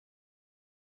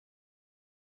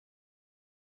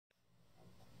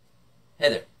Hey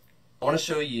there, I want to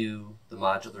show you the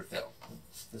modular fiddle.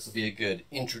 This will be a good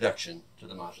introduction to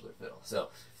the modular fiddle. So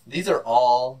these are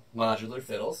all modular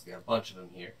fiddles. We got a bunch of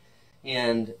them here.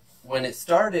 And when it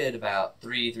started about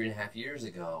 3.5 years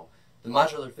ago, the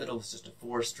modular fiddle was just a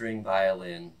 4-string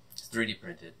violin, just 3D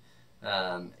printed.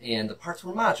 And the parts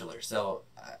were modular. So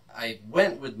I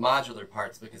went with modular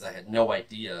parts because I had no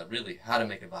idea really how to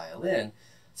make a violin.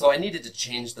 So I needed to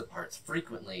change the parts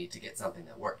frequently to get something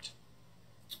that worked.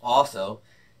 Also,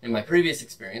 in my previous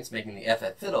experience making the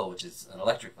FF fiddle, which is an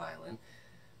electric violin,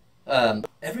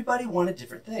 everybody wanted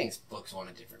different things. Folks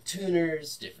wanted different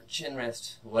tuners, different chin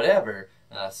rest, whatever.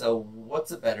 So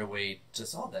what's a better way to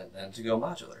solve that than to go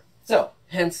modular? So,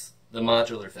 hence the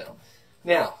modular fiddle.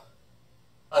 Now,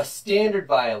 a standard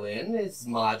violin is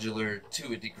modular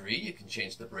to a degree. You can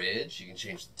change the bridge, you can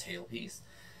change the tailpiece.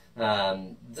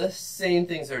 The same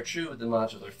things are true with the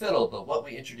modular fiddle, but what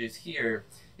we introduce here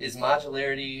is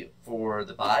modularity for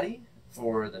the body,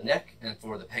 for the neck, and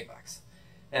for the peg box.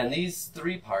 And these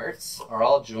three parts are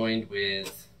all joined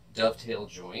with dovetail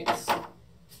joints.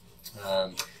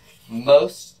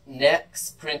 Most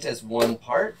necks print as one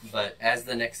part, but as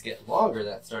the necks get longer,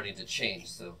 that's starting to change.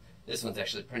 So this one's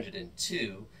actually printed in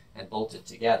two and bolted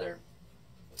together.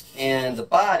 And the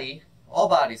body, all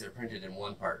bodies are printed in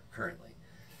one part currently.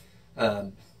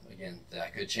 Again,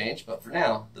 that could change, but for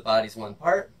now, the body's one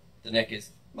part, the neck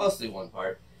is mostly one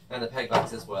part, and the peg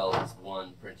box as well is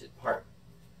one printed part.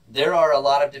 There are a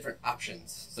lot of different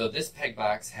options. So this peg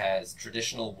box has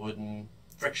traditional wooden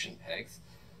friction pegs.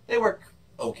 They work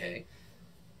okay.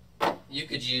 You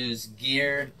could use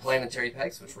geared planetary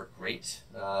pegs, which work great.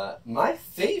 My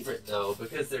favorite, though,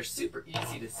 because they're super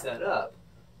easy to set up,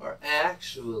 are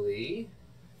actually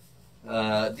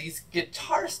these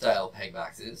guitar-style peg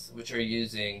boxes, which are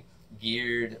using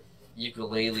geared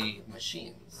ukulele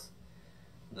machines.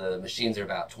 The machines are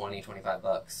about 20-25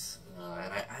 bucks,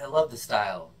 and I love the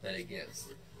style that it gives.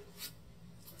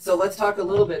 So let's talk a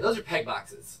little bit. Those are peg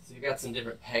boxes, so you've got some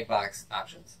different peg box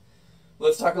options.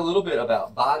 Let's talk a little bit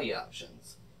about body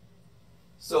options.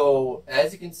 So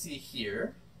as you can see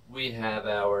here, we have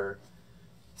our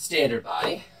standard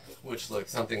body, which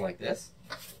looks something like this.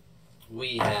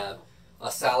 We have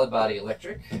a solid body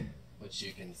electric, which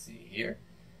you can see here.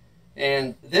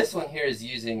 And this one here is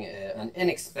using an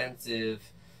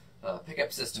inexpensive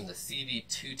pickup system, the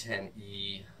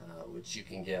CV210E, which you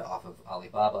can get off of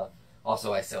Alibaba.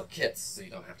 Also, I sell kits, so you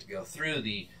don't have to go through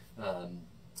the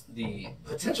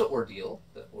potential ordeal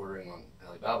that ordering on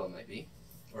Alibaba might be,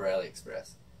 or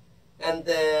AliExpress. And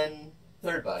then,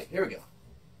 third body, here we go.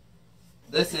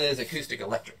 This is acoustic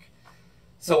electric.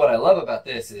 So what I love about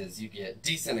this is you get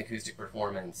decent acoustic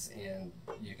performance, and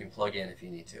you can plug in if you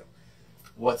need to.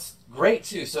 What's great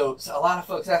too, so a lot of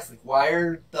folks ask, like, why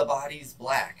are the bodies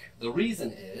black? The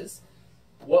reason is,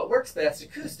 what works best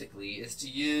acoustically is to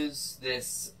use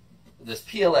this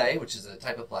PLA, which is a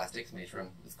type of plastics made from,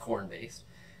 it's corn-based,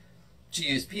 to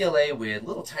use PLA with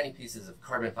little tiny pieces of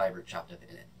carbon fiber chopped up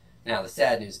in it. Now the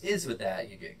sad news is with that,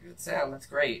 you get good sound, that's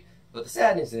great, but the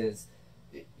sad news is,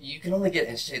 you can only get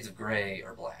in shades of gray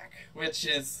or black, which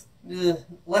is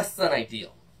less than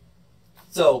ideal.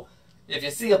 So if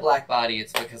you see a black body,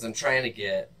 it's because I'm trying to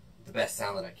get the best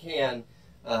sound that I can.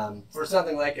 For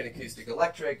something like an acoustic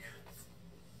electric,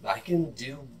 I can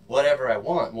do whatever I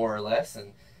want, more or less,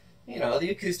 and you know, the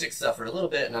acoustics suffer a little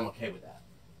bit, and I'm okay with that.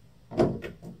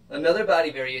 Another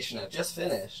body variation I've just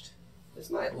finished, this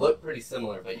might look pretty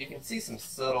similar, but you can see some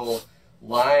subtle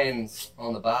lines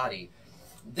on the body.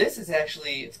 This is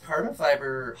actually, it's carbon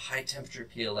fiber high temperature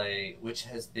PLA, which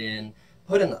has been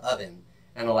put in the oven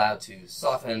and allowed to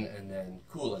soften and then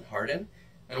cool and harden.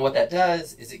 And what that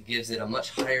does is it gives it a much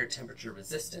higher temperature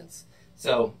resistance.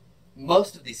 So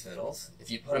most of these fiddles, if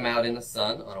you put them out in the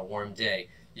sun on a warm day,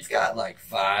 you've got like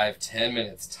 5-10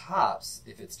 minutes tops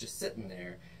if it's just sitting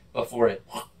there before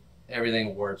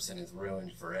everything warps and is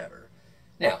ruined forever.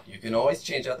 Now, you can always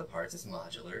change out the parts, it's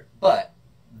modular, but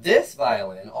this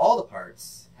violin, all the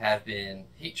parts have been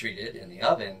heat treated in the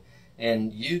oven,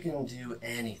 and you can do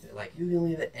anything. Like, you can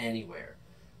leave it anywhere.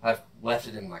 I've left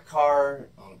it in my car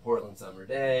on a Portland summer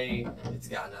day. It's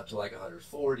gotten up to like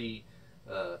 140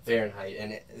 Fahrenheit,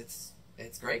 and it's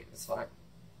great. It's fine.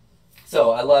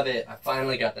 So I love it. I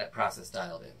finally got that process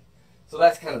dialed in. So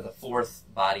that's kind of the fourth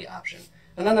body option.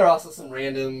 And then there are also some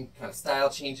random kind of style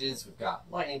changes. We've got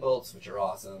lightning bolts, which are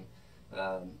awesome.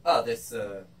 This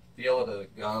viola to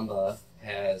gamba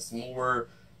has more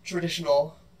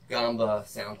traditional gamba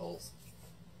sound holes.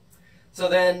 So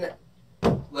then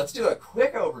let's do a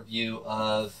quick overview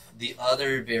of the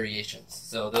other variations.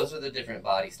 So those are the different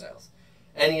body styles.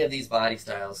 Any of these body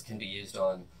styles can be used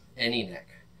on any neck.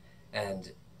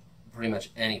 and pretty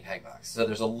much any peg box. So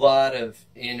there's a lot of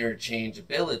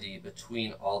interchangeability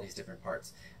between all these different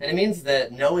parts. And it means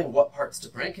that knowing what parts to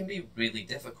print can be really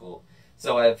difficult.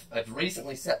 So I've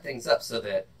recently set things up so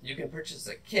that you can purchase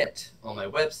a kit on my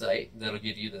website that'll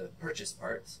give you the purchase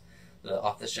parts, the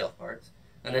off-the-shelf parts.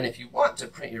 And then if you want to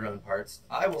print your own parts,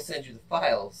 I will send you the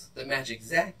files that match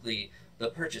exactly the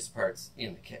purchase parts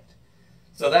in the kit.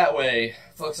 So that way,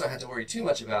 folks don't have to worry too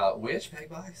much about which peg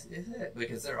box is it,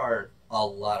 because there are a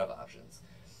lot of options.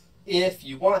 If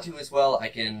you want to as well, I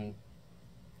can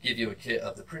give you a kit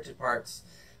of the printed parts.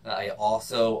 I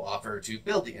also offer to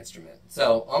build the instrument.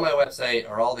 So on my website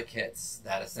are all the kits,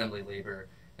 that assembly labor,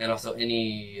 and also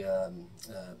any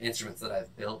instruments that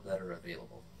I've built that are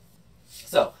available.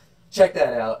 So check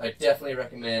that out. I definitely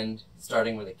recommend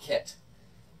starting with a kit.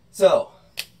 So,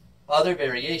 other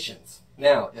variations.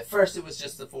 Now, at first it was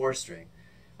just the 4-string.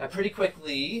 I pretty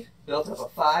quickly built up a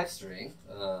 5-string.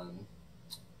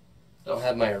 Don't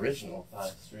have my original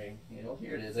 5-string.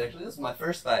 Here it is actually. This is my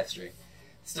first 5-string.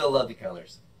 Still love the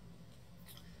colors.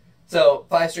 So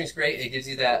 5-string's great. It gives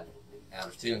you that out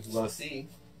of tune, low C.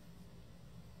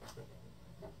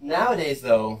 Nowadays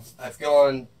though, I've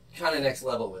gone kind of next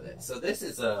level with it. So this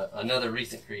is another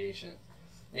recent creation.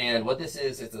 And what this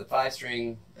is, it's a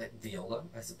 5-string viola,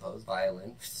 I suppose,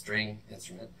 violin, string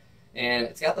instrument. And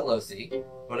it's got the low C,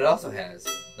 but it also has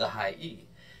the high E.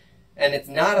 And it's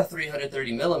not a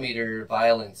 330 millimeter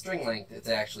violin string length, it's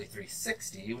actually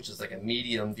 360, which is like a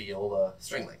medium viola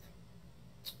string length.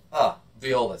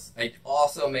 Violas. I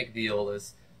also make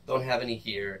violas. Don't have any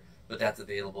here, but that's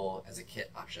available as a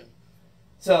kit option.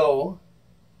 So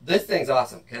this thing's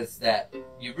awesome because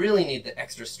you really need the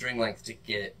extra string length to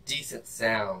get decent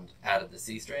sound out of the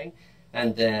C string.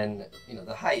 And then,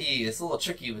 the high E is a little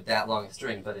tricky with that long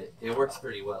string, but it works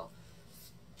pretty well.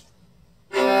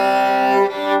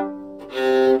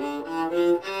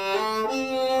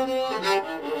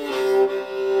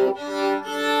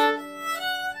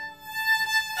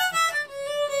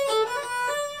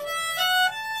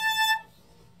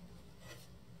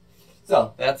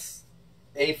 So that's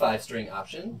a 5-string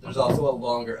option. There's also a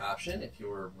longer option if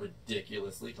you're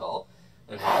ridiculously tall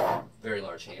and have very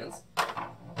large hands.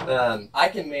 I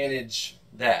can manage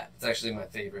that. It's actually my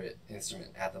favorite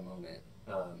instrument at the moment.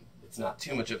 It's not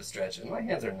too much of a stretch, and my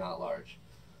hands are not large.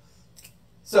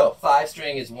 So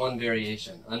 5-string is one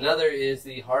variation. Another is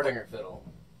the hardanger fiddle.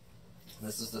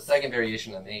 This is the second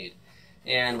variation I made.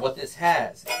 And what this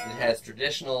has, it has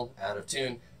traditional, out of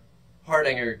tune,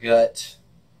 hardanger gut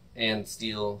and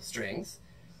steel strings.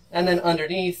 And then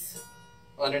underneath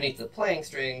the playing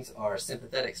strings are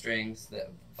sympathetic strings that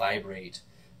vibrate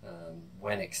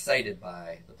when excited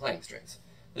by the playing strings.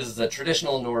 This is a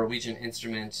traditional Norwegian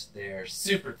instrument. They're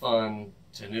super fun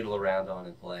to noodle around on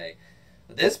and play.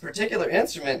 This particular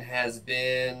instrument has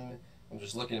been, I'm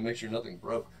just looking to make sure nothing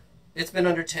broke. It's been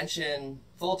under tension,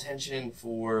 full tension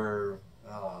for,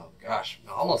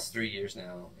 almost 3 years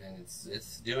now, and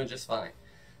it's doing just fine.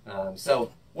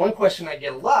 So one question I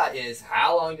get a lot is,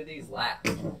 how long do these last?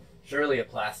 Surely a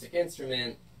plastic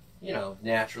instrument,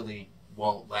 naturally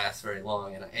won't last very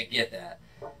long, and I get that.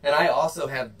 And I also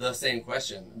have the same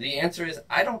question. The answer is,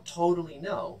 I don't totally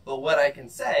know, but what I can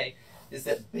say is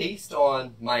that based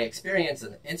on my experience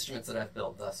and the instruments that I've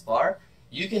built thus far,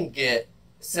 you can get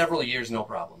several years no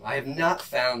problem. I have not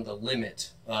found the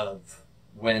limit of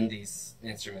when these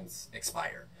instruments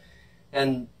expire.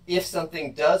 And if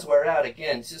something does wear out,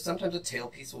 again, just sometimes a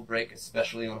tailpiece will break,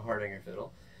 especially on a hardanger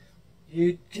fiddle,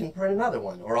 you can print another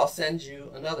one, or I'll send you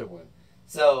another one.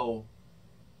 So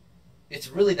it's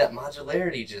really that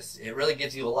modularity, it really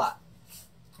gives you a lot.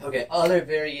 Okay, other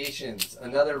variations.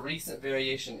 Another recent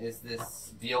variation is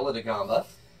this viola da gamba.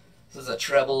 This is a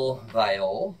treble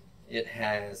viol.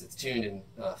 It's tuned in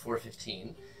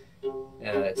 415.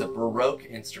 It's a Baroque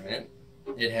instrument.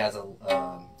 It has a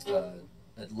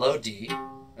low D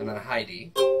and then a high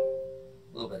D. A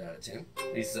little bit out of tune.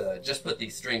 Just put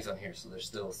these strings on here so they're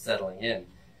still settling in.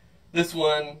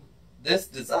 This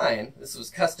design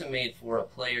was custom made for a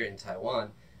player in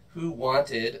Taiwan who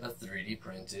wanted a 3D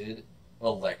printed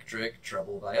electric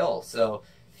treble viol. So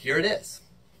here it is.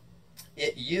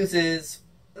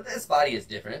 This body is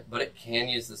different, but it can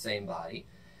use the same body.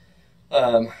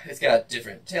 It's got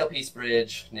different tailpiece,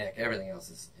 bridge, neck, everything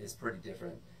else is pretty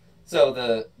different. So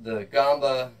the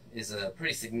gamba is a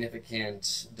pretty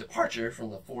significant departure from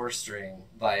the 4-string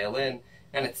violin,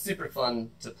 and it's super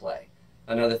fun to play.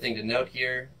 Another thing to note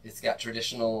here, it's got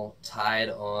traditional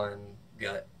tied-on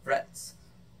gut frets.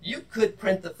 You could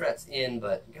print the frets in,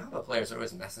 but gamba players are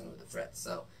always messing with the frets,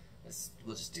 so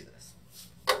we'll just do this.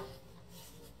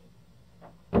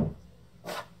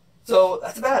 So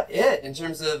that's about it. bit in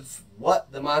terms of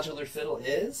what the modular fiddle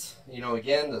is. You know,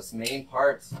 again, those main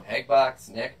parts, peg box,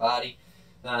 neck, body.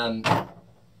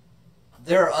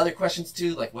 There are other questions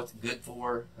too, like what's it good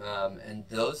for, and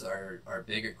those are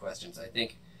bigger questions. I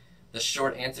think the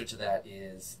short answer to that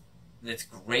is it's a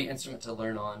great instrument to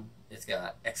learn on. It's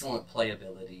got excellent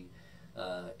playability.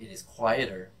 It is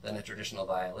quieter than a traditional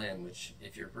violin, which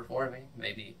if you're performing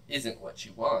maybe isn't what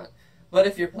you want. But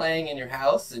if you're playing in your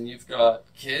house and you've got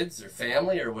kids or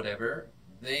family or whatever,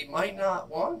 they might not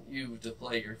want you to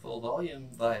play your full volume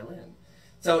violin.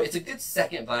 So it's a good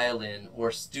second violin or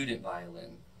student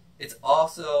violin. It's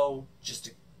also just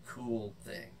a cool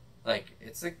thing. Like,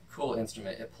 it's a cool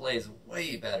instrument. It plays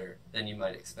way better than you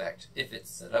might expect if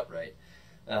it's set up right.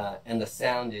 And the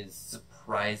sound is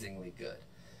surprisingly good.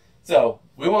 So,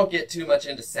 we won't get too much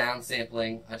into sound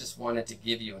sampling. I just wanted to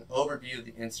give you an overview of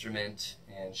the instrument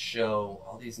and show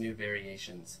all these new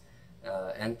variations.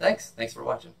 And thanks for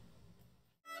watching.